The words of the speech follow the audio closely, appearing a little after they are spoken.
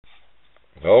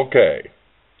Okay,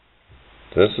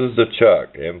 this is the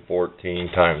chuck,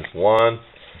 M14 times 1.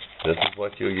 This is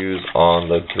what you'll use on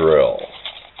the drill.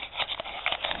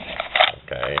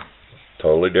 Okay,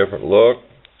 totally different look.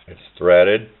 It's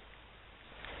threaded.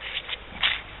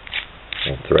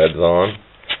 And threads on.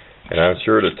 And I'm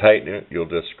sure to tighten it, you'll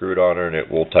just screw it on her and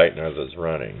it will tighten as it's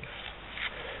running.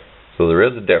 So there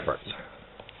is a difference.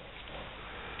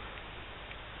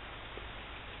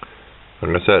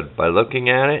 Like I said, by looking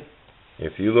at it,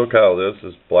 if you look how this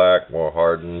is black, more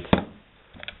hardened,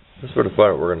 this is for the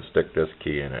fun, we're going to stick this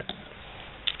key in it.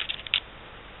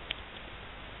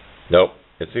 Nope,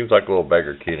 it seems like a little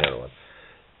bigger key than the other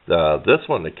one. This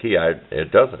one, the key,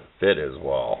 it doesn't fit as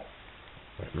well.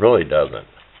 It really doesn't.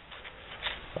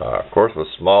 Of course, with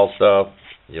small stuff,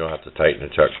 you don't have to tighten the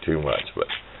chuck too much, but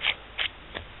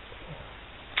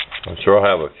I'm sure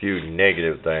I'll have a few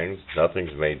negative things.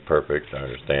 Nothing's made perfect, I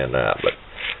understand that, but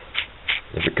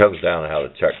if it comes down to how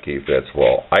the chuck key fits,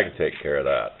 well, I can take care of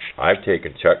that. I've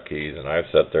taken chuck keys and I've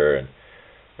sat there and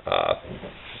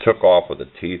took off with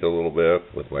the teeth a little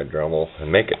bit with my Dremel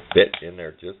and make it fit in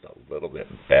there just a little bit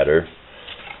better.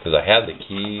 Because I had the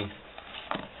key.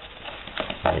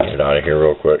 Let me get it out of here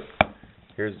real quick.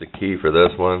 Here's the key for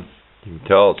this one. You can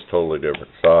tell it's totally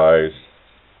different size.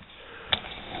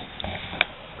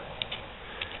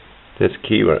 This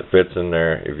key, when it fits in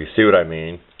there, if you see what I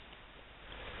mean,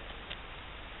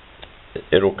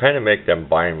 it'll kind of make them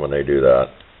bind when they do that.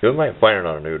 You might find it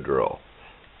on a new drill.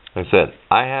 Like I said,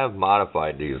 I have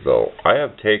modified these though.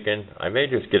 I may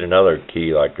just get another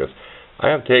key like this. I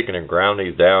have taken and ground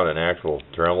these down and actually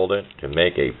Dremeled it to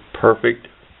make a perfect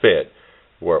fit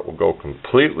where it will go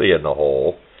completely in the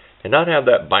hole and not have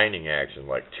that binding action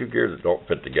like two gears that don't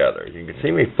fit together. You can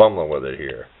see me fumbling with it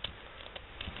here.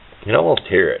 You can almost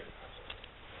hear it.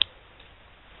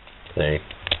 See?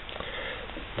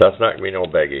 That's not going to be no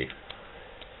biggie.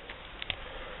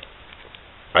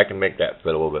 I can make that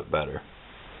fit a little bit better.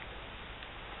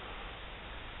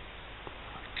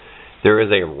 There is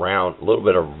a little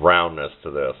bit of roundness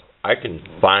to this. I can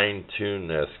fine tune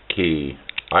this key.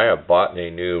 I have bought a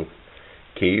new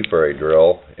key for a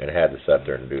drill and had to sit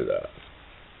there and do that.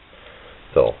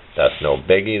 So that's no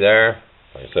biggie there.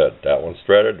 Like I said, that one's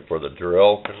threaded for the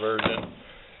drill conversion.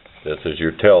 This is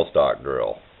your tailstock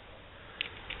drill.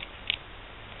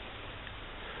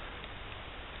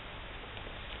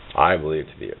 I believe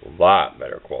to be a lot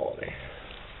better quality.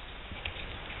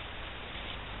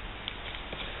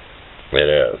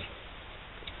 It is.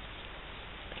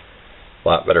 A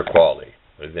lot better quality.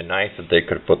 It would be nice if they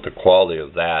could have put the quality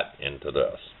of that into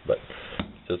this. But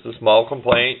just a small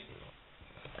complaint.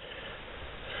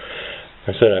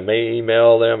 I said I may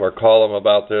email them or call them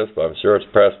about this, but I'm sure it's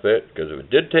press fit, because if it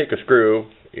did take a screw,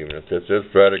 even if this is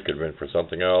threaded, it could have been for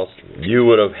something else, you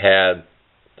would have had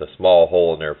the small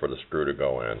hole in there for the screw to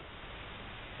go in.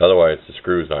 Otherwise, the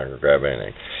screw's not going to grab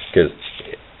anything. Because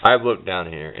I've looked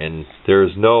down here, and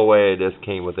there's no way this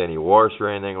came with any washer or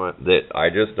anything. That I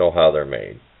just know how they're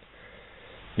made.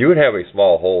 You would have a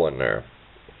small hole in there.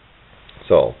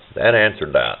 So, that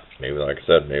answered that. Maybe, like I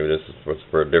said, maybe this was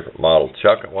for a different model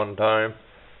chuck at one time.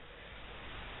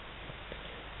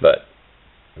 But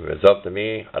if it's up to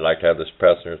me, I'd like to have this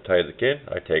pressed as tight as I can.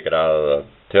 I take it out of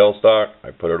the tailstock,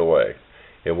 I put it away.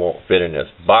 It won't fit in this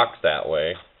box that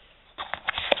way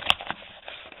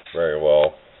very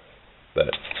well, but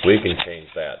we can change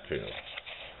that too.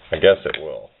 I guess it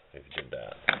will if you did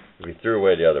that. We threw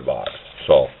away the other box,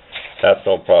 so that's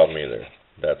no problem either.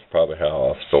 That's probably how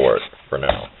I'll store it for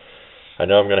now. I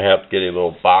know I'm going to have to get a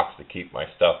little box to keep my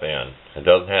stuff in. It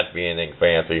doesn't have to be anything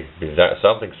fancy.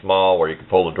 Something small where you can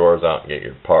pull the drawers out and get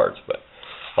your parts. But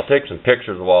I'll take some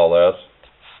pictures of all this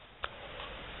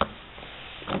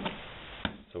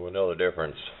so we'll know the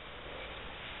difference.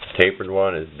 The tapered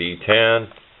one is B10.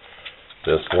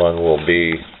 This one will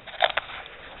be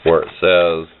where it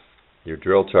says your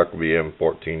drill chuck will be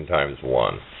M14 times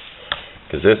 1.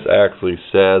 Because this actually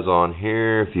says on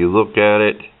here, if you look at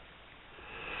it,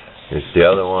 here's the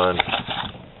other one.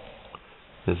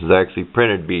 This is actually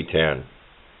printed B10.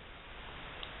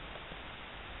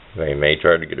 I may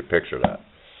try to get a picture of that.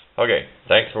 Okay,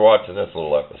 thanks for watching this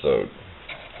little episode.